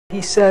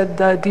He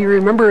said, do you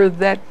remember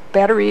that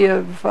battery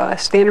of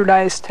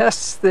standardized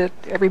tests that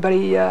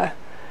everybody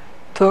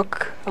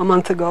took a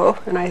month ago?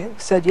 And I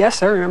said,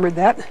 yes, I remembered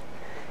that.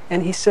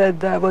 And he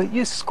said, well,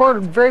 you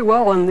scored very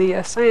well on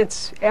the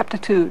science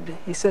aptitude.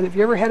 He said, have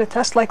you ever had a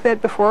test like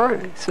that before?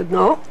 And I said,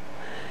 no.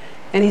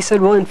 And he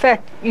said, well, in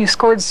fact, you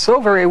scored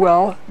so very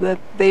well that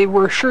they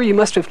were sure you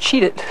must have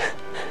cheated.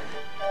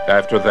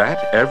 After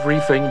that,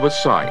 everything was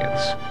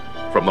science.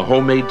 From the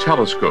homemade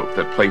telescope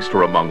that placed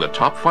her among the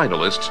top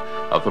finalists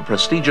of the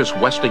prestigious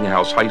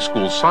Westinghouse High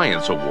School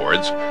Science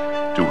Awards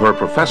to her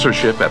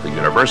professorship at the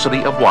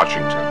University of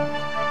Washington.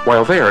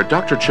 While there,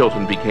 Dr.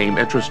 Chilton became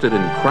interested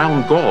in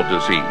crown gall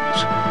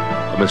disease,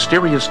 a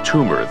mysterious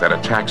tumor that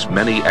attacks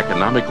many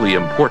economically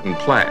important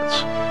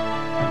plants.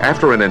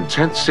 After an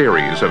intense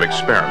series of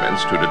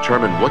experiments to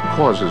determine what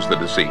causes the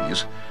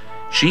disease,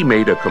 she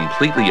made a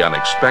completely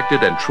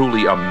unexpected and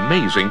truly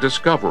amazing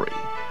discovery.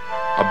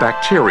 A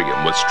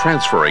bacterium was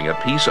transferring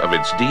a piece of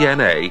its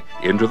DNA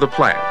into the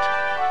plant.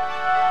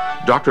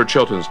 Dr.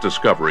 Chilton's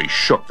discovery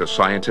shook the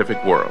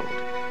scientific world.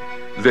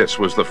 This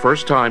was the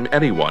first time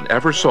anyone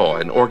ever saw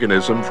an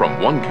organism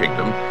from one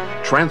kingdom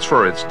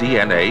transfer its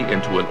DNA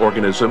into an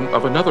organism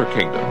of another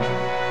kingdom.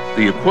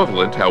 The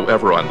equivalent,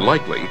 however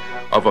unlikely,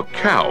 of a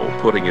cow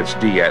putting its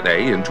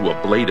DNA into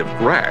a blade of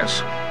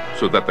grass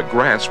so that the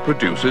grass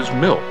produces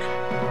milk.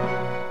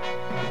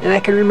 And I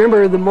can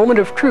remember the moment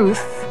of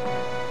truth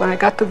when I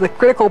got to the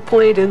critical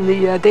point in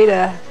the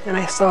data and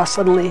I saw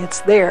suddenly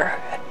it's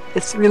there.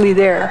 It's really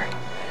there.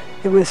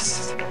 It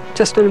was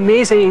just an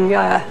amazing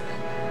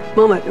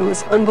moment. It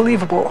was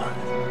unbelievable.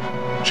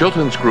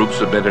 Chilton's group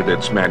submitted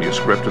its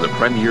manuscript to the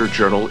premier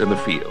journal in the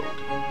field.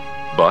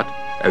 But,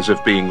 as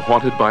if being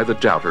haunted by the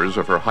doubters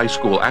of her high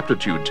school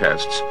aptitude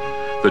tests,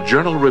 the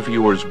journal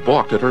reviewers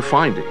balked at her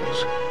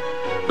findings.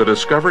 The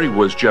discovery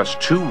was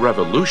just too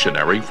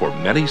revolutionary for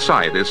many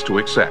scientists to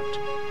accept.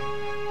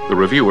 The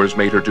reviewers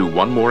made her do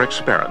one more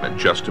experiment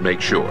just to make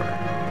sure.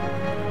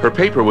 Her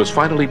paper was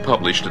finally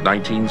published in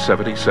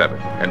 1977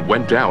 and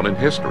went down in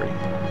history.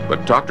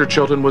 But Dr.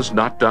 Chilton was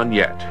not done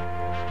yet.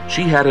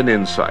 She had an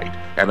insight,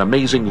 an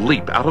amazing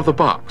leap out of the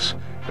box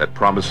that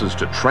promises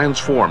to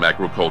transform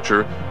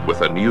agriculture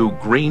with a new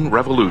green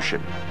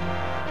revolution.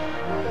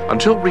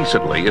 Until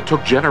recently, it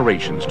took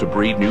generations to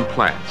breed new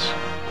plants.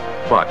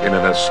 But in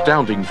an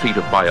astounding feat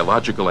of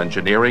biological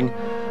engineering,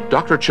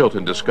 Dr.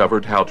 Chilton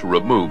discovered how to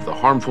remove the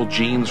harmful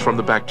genes from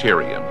the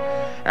bacterium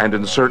and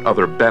insert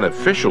other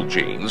beneficial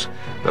genes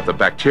that the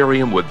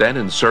bacterium would then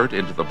insert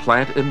into the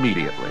plant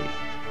immediately.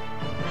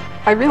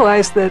 I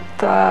realized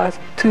that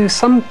to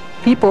some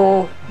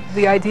people,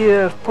 the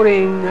idea of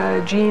putting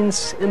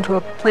genes into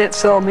a plant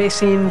cell may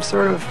seem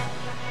sort of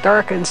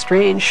dark and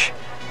strange,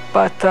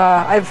 but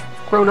I've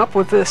grown up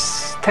with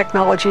this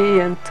technology,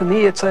 and to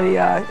me it's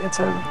a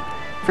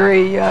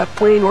very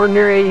plain,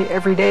 ordinary,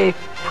 everyday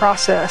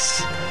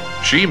process.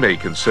 She may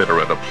consider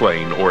it a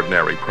plain,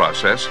 ordinary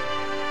process,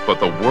 but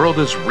the world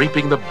is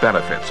reaping the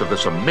benefits of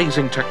this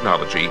amazing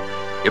technology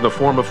in the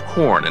form of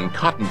corn and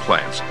cotton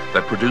plants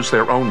that produce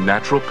their own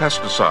natural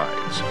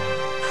pesticides,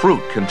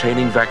 fruit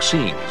containing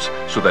vaccines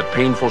so that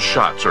painful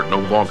shots are no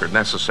longer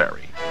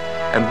necessary,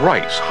 and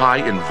rice high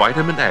in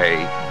vitamin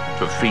A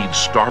to feed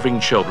starving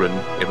children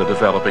in the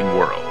developing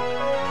world.